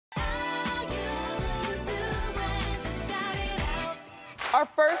Our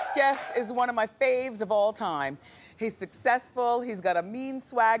first guest is one of my faves of all time. He's successful, he's got a mean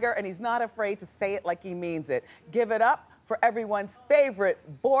swagger, and he's not afraid to say it like he means it. Give it up for everyone's favorite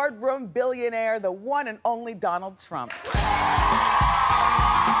boardroom billionaire, the one and only Donald Trump.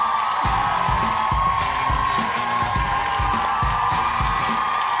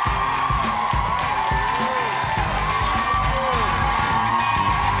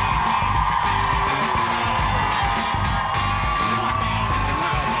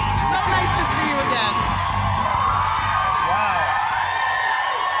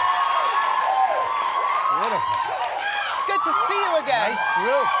 Nice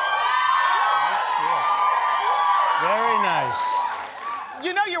group. Nice group. Very nice.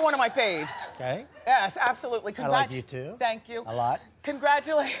 You know you're one of my faves. Okay. Yes, absolutely. I like you too. Thank you. A lot.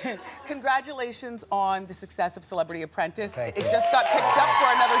 Congratulations on the success of Celebrity Apprentice. Thank It you. just got picked up for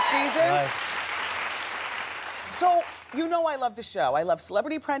another season. Right. So, you know I love the show. I love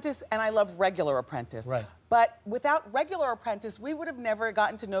Celebrity Apprentice and I love Regular Apprentice. Right. But without Regular Apprentice, we would have never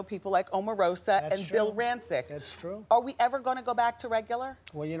gotten to know people like Omarosa and true. Bill Rancic. That's true. Are we ever going to go back to Regular?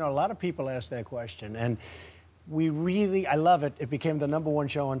 Well, you know, a lot of people ask that question, and I love it. It became the #1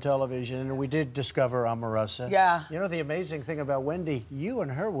 show on television, and we did discover Omarosa. Yeah. You know, the amazing thing about Wendy, you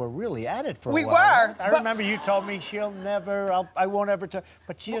and her were really at it for a while. We were. Right? I remember you told me I won't ever talk,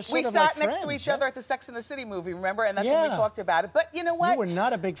 but she is sort We of sat like next friends, to each huh? other at the Sex and the City movie, remember? And that's when we talked about it. But you know what? You were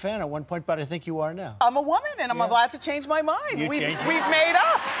not a big fan at one point, but I think you are now. I'm a woman, and I'm allowed to change my mind. We've made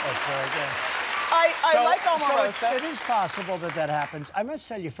up. That's very good. I like Omarosa. So it is possible that happens. I must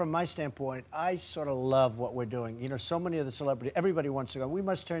tell you, from my standpoint, I sort of love what we're doing. You know, so many of the celebrity, everybody wants to go. We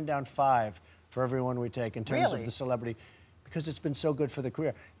must turn down 5 for everyone we take in terms of the celebrity, because it's been so good for the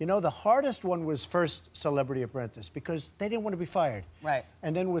career. You know, the hardest one was first Celebrity Apprentice, because they didn't want to be fired. Right.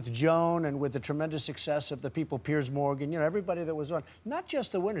 And then with Joan and with the tremendous success of the people, Piers Morgan, you know, everybody that was on, not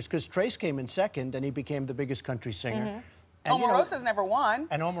just the winners, because Trace came in second and he became the biggest country singer. Mm-hmm. And, Omarosa's never won.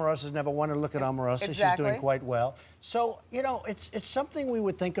 And Omarosa's never won. And look at Omarosa. Exactly. She's doing quite well. So, you know, it's something we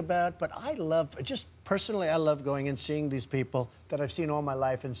would think about, but I love, just personally, I love going and seeing these people that I've seen all my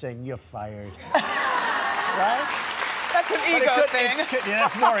life and saying, you're fired. Right? That's an ego thing. Yeah,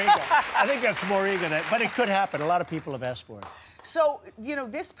 that's more ego. I think that's more ego, but it could happen. A lot of people have asked for it. So, you know,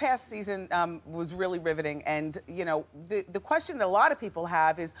 this past season was really riveting. And, you know, the question that a lot of people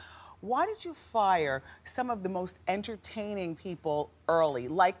have is, why did you fire some of the most entertaining people early,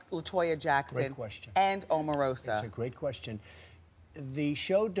 like LaToya Jackson Great question. and Omarosa? It's a great question. The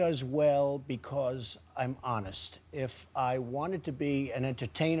show does well because I'm honest. If I wanted to be an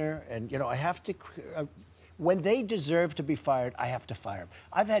entertainer, and, you know, I have to... when they deserve to be fired, I have to fire them.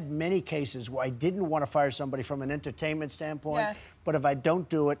 I've had many cases where I didn't want to fire somebody from an entertainment standpoint, but if I don't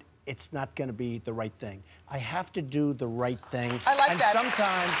do it, it's not going to be the right thing. I have to do the right thing. I like that. And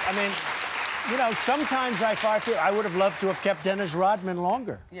sometimes, I mean, you know, sometimes I fire people. I would have loved to have kept Dennis Rodman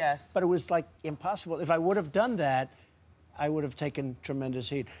longer. Yes. But it was, like, impossible. If I would have done that, I would have taken tremendous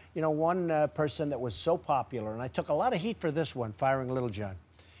heat. You know, one person that was so popular, and I took a lot of heat for this one, firing Little John.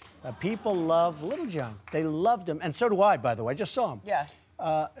 People love Little John. They loved him, and so do I, by the way. I just saw him. Yeah.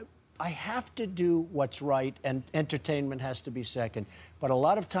 I have to do what's right, and entertainment has to be second. But a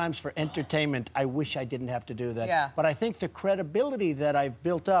lot of times for entertainment, I wish I didn't have to do that. Yeah. But I think the credibility that I've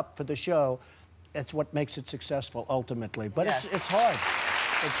built up for the show, that's what makes it successful ultimately. But it's hard.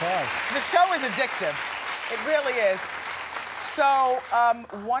 It's hard. The show is addictive. It really is. So,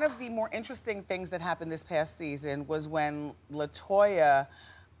 one of the more interesting things that happened this past season was when LaToya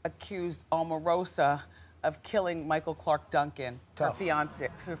accused Omarosa of killing Michael Clark Duncan, her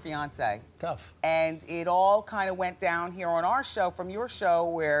fiance. Tough. And it all kind of went down here on our show, from your show,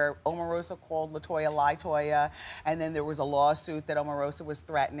 where Omarosa called LaToya LaToya, and then there was a lawsuit that Omarosa was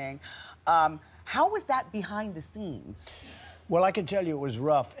threatening. How was that behind the scenes? Well, I can tell you it was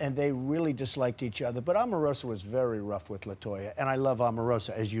rough, and they really disliked each other. But Omarosa was very rough with LaToya, and I love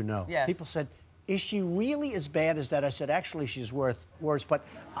Omarosa, as you know. Yes. People said, is she really as bad as that? I said, actually, she's worse. But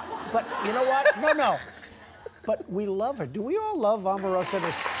you know what? No. But we love her. Do we all love Omarosa in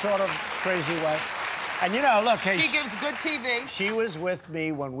a sort of crazy way? And, you know, look, hey... She gives good TV. She was with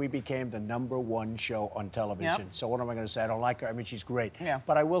me when we became the #1 show on television. Yep. So what am I going to say? I don't like her. I mean, she's great. Yeah.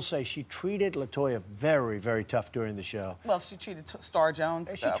 But I will say she treated LaToya very, very tough during the show. Well, she treated Star Jones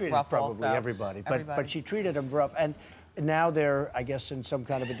She treated rough probably also. everybody. But she treated him rough. And now they're, I guess, in some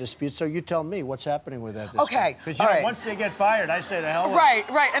kind of a dispute. So you tell me, what's happening with that? Okay. Because, you know, once they get fired, I say the hell with Right.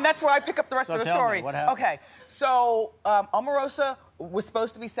 And that's where I pick up the rest of the tell story. me, what happened? Okay. So, Omarosa was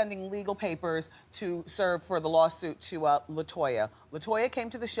supposed to be sending legal papers to serve for the lawsuit to LaToya. LaToya came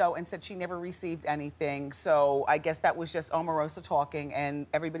to the show and said she never received anything, so I guess that was just Omarosa talking, and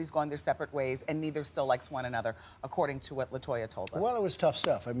everybody's gone their separate ways, and neither still likes one another, according to what LaToya told us. Well, it was tough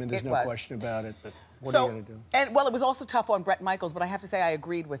stuff. I mean, there's no question about it, but what are you going to do? And, well, it was also tough on Bret Michaels, but I have to say I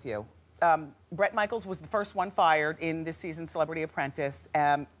agreed with you. Bret Michaels was the first one fired in this season's Celebrity Apprentice.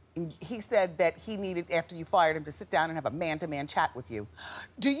 He said that he needed, after you fired him, to sit down and have a man-to-man chat with you.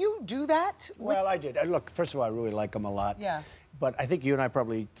 Do you do that? Well, I did. Look, first of all, I really like him a lot. Yeah. But I think you and I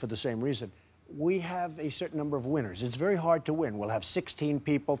probably, for the same reason, we have a certain number of winners. It's very hard to win. We'll have 16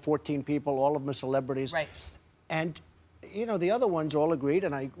 people, 14 people, all of them are celebrities. Right. And, you know, the other ones all agreed,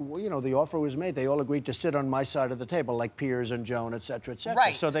 and you know, the offer was made. They all agreed to sit on my side of the table, like Piers and Joan, et cetera, et cetera.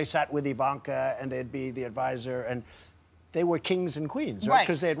 Right. So they sat with Ivanka, and they'd be the advisor, and they were kings and queens, right?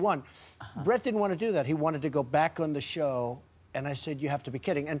 Because they had won. Bret didn't want to do that. He wanted to go back on the show, and I said, you have to be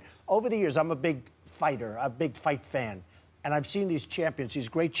kidding. And over the years, I'm a big fighter, a big fight fan. And I've seen these champions, these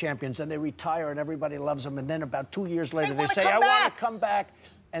great champions, and they retire, and everybody loves them. And then about 2 years later, they say, I want to come back.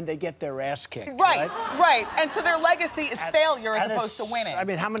 And they get their ass kicked. Right. And so their legacy is failure as opposed to winning. I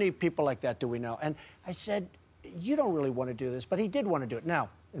mean, how many people like that do we know? And I said, you don't really want to do this, but he did want to do it. Now,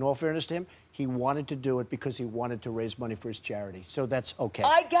 in all fairness to him, he wanted to do it because he wanted to raise money for his charity. So that's okay.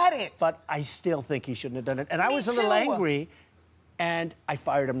 I get it. But I still think he shouldn't have done it. And I was a little angry, and I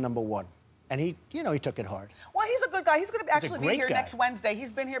fired him #1. And he, you know, he took it hard. Well, he's a good guy. He's going to actually be here next Wednesday.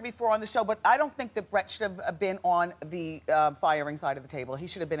 He's been here before on the show, but I don't think that Bret should have been on the firing side of the table. He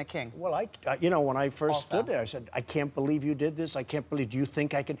should have been a king. Well, you know, when I first stood there, I said, I can't believe you did this. I can't believe, do you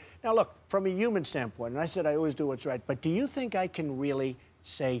think I can? Now, look, from a human standpoint, and I said I always do what's right, but do you think I can really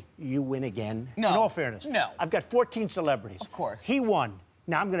say you win again? No. In all fairness. No. I've got 14 celebrities. Of course. He won.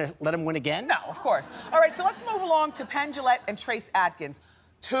 Now I'm going to let him win again? No, of course. All right, so let's move along to Penn Jillette and Trace Adkins.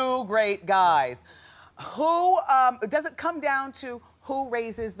 Two great guys. Who, does it come down to who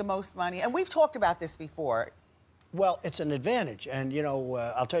raises the most money? And we've talked about this before. Well, it's an advantage. And, you know,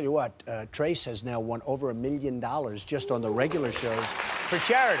 I'll tell you what, Trace has now won over $1 million just on the regular shows for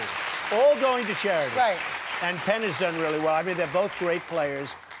charity. All going to charity. Right. And Penn has done really well. I mean, they're both great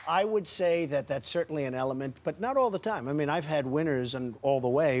players. I would say that that's certainly an element, but not all the time. I mean, I've had winners and all the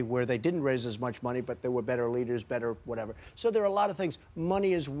way where they didn't raise as much money, but they were better leaders, better whatever. So there are a lot of things.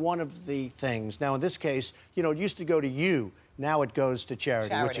 Money is one of the things. Now, in this case, you know, it used to go to you. Now it goes to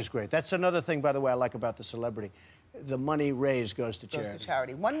charity, which is great. That's another thing, by the way, I like about the celebrity. The money raised goes to charity. Goes to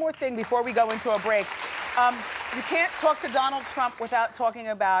charity. One more thing before we go into a break. You can't talk to Donald Trump without talking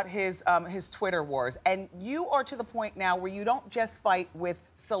about his Twitter wars. And you are to the point now where you don't just fight with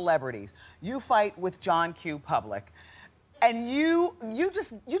celebrities. You fight with John Q. Public. And you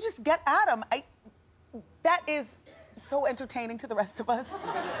just get at him. That is so entertaining to the rest of us.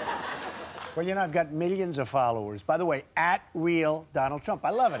 Well, you know, I've got millions of followers. By the way, @real Donald Trump.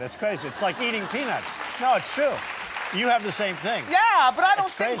 I love it. It's crazy. It's like eating peanuts. No, it's true. You have the same thing. Yeah, but I don't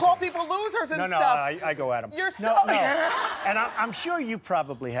see call people losers and stuff. No, I go at them. You're so... No. And I'm sure you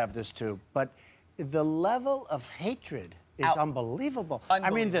probably have this too, but the level of hatred is unbelievable. I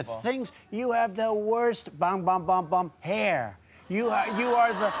mean, the things, you have the worst hair. You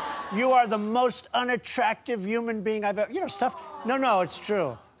are the most unattractive human being I've ever, you know, stuff. No, it's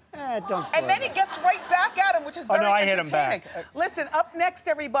true. Don't and then he gets right back at him, which is very I entertaining. hit him back. Listen, up next,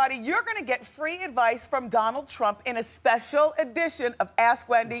 everybody, you're going to get free advice from Donald Trump in a special edition of Ask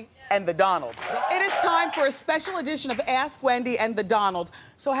Wendy and the Donald. It is time for a special edition of Ask Wendy and the Donald.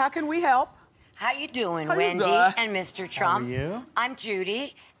 So how can we help? How you doing, Wendy and Mr. Trump? How are you? I'm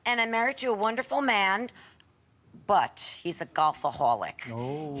Judy, and I'm married to a wonderful man, but he's a golfaholic.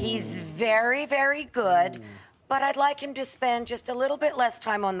 Oh. He's very, very good. But I'd like him to spend just a little bit less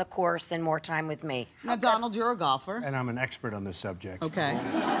time on the course and more time with me. Now, Donald, you're a golfer. And I'm an expert on this subject. Okay.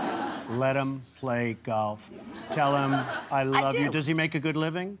 Let him play golf. Tell him I love you. Does he make a good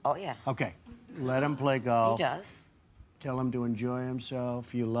living? Oh, yeah. Okay. Let him play golf. He does. Tell him to enjoy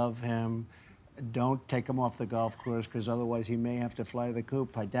himself. You love him. Don't take him off the golf course, because otherwise he may have to fly the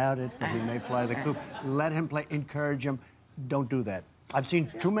coop. I doubt it, but he may fly the coop. Let him play. Encourage him. Don't do that. I've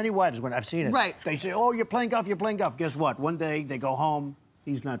seen too many wives when I've seen it. Right. They say, oh, you're playing golf, you're playing golf. Guess what? One day they go home,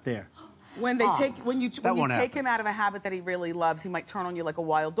 he's not there. When you take him out of a habit that he really loves, he might turn on you like a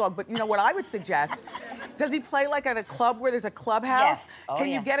wild dog. But you know what I would suggest? Does he play like at a club where there's a clubhouse? Yes. Oh, Can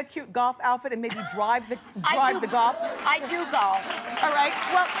you get a cute golf outfit and maybe drive the golf? I do golf. All right.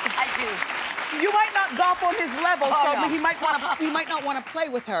 Well, I do. You might not golf on his level, so he might not want to play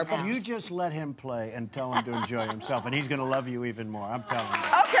with her. But you just let him play and tell him to enjoy himself, and he's going to love you even more. I'm telling you.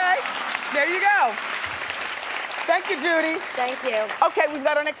 Okay. There you go. Thank you, Judy. Thank you. Okay, we've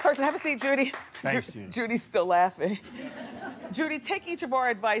got our next person. Have a seat, Judy. Thanks, Judy. Judy's still laughing. Judy, take each of our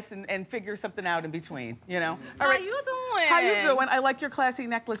advice and figure something out in between, you know? All right. How you doing? How you doing? I like your classy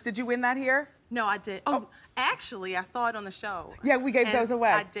necklace. Did you win that here? No, I did. Oh, actually, I saw it on the show. Yeah, we gave those away.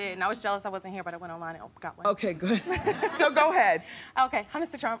 I did, and I was jealous I wasn't here, but I went online and got one. Okay, good. So go ahead. Okay, hi,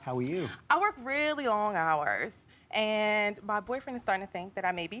 Mr. Trump. How are you? I work really long hours, and my boyfriend is starting to think that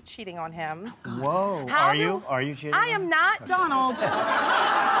I may be cheating on him. Whoa. Are you? Are you cheating? I am not, Donald.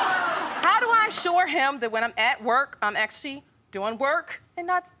 How do I assure him that when I'm at work, I'm actually doing work and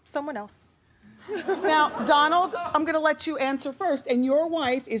not someone else? Now, Donald, I'm going to let you answer first. And your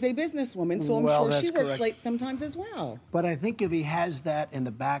wife is a businesswoman, so I'm sure she works late sometimes as well. But I think if he has that in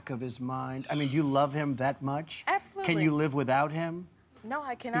the back of his mind, I mean, you love him that much? Absolutely. Can you live without him? No,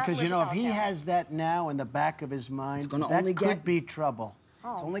 I cannot. Because, live you know, if without he him. has that now in the back of his mind, gonna that only could be trouble.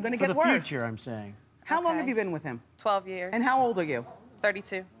 It's only going to For get the worse. future, I'm saying. How long Okay. have you been with him? 12 years. And how old are you?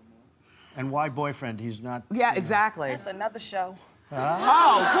 32. And why boyfriend? He's not... Yeah, exactly. That's another show.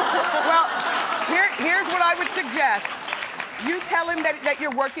 Oh, well, here's what I would suggest. You tell him that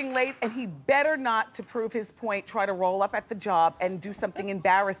you're working late, and he better not, to prove his point, try to roll up at the job and do something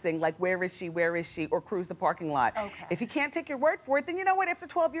embarrassing like where is she, or cruise the parking lot. Okay. If he can't take your word for it, then you know what, after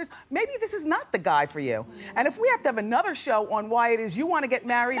 12 years, maybe this is not the guy for you. And if we have to have another show on why it is you want to get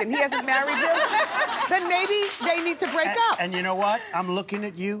married and he hasn't married you, then maybe they need to break up. And you know what? I'm looking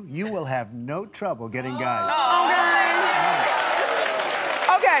at you. You will have no trouble getting guys.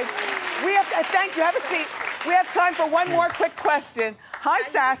 Okay, we have, thank you, have a seat. We have time for one more quick question. Hi,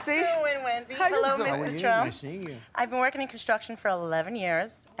 Sassy. How you doing, Wendy? How you Hello, doing? How are Mr. you? Trump. Nice seeing you. I've been working in construction for 11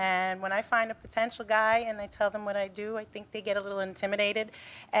 years, and when I find a potential guy and I tell them what I do, I think they get a little intimidated,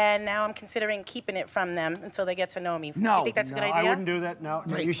 and now I'm considering keeping it from them until they get to know me. No. Do you think that's a good idea? I wouldn't do that. No,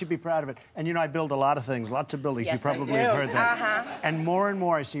 you should be proud of it. And you know, I build a lot of things, lots of buildings. Yes, you probably I do. have heard that. Uh-huh. And more and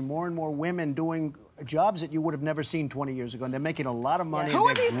more, I see more and more women doing jobs that you would have never seen 20 years ago, and they're making a lot of money. Who are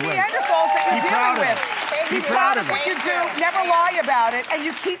and these they're great. Neanderthals that Be you're proud dealing of with? it. Be proud of what it. you do, never lie about it, and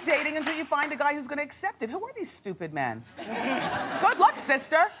you keep dating until you find a guy who's going to accept it. Who are these stupid men? Good luck,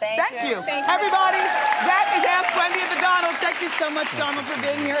 sister. Thank you. Thank you. Everybody, that is Ask Wendy and the Donald. Thank you so much, Donald, for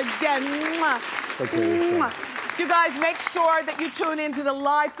being here again. Mwah. Mwah. You guys, make sure that you tune in to the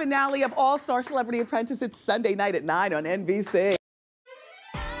live finale of All-Star Celebrity Apprentice. It's Sunday night at 9 on NBC.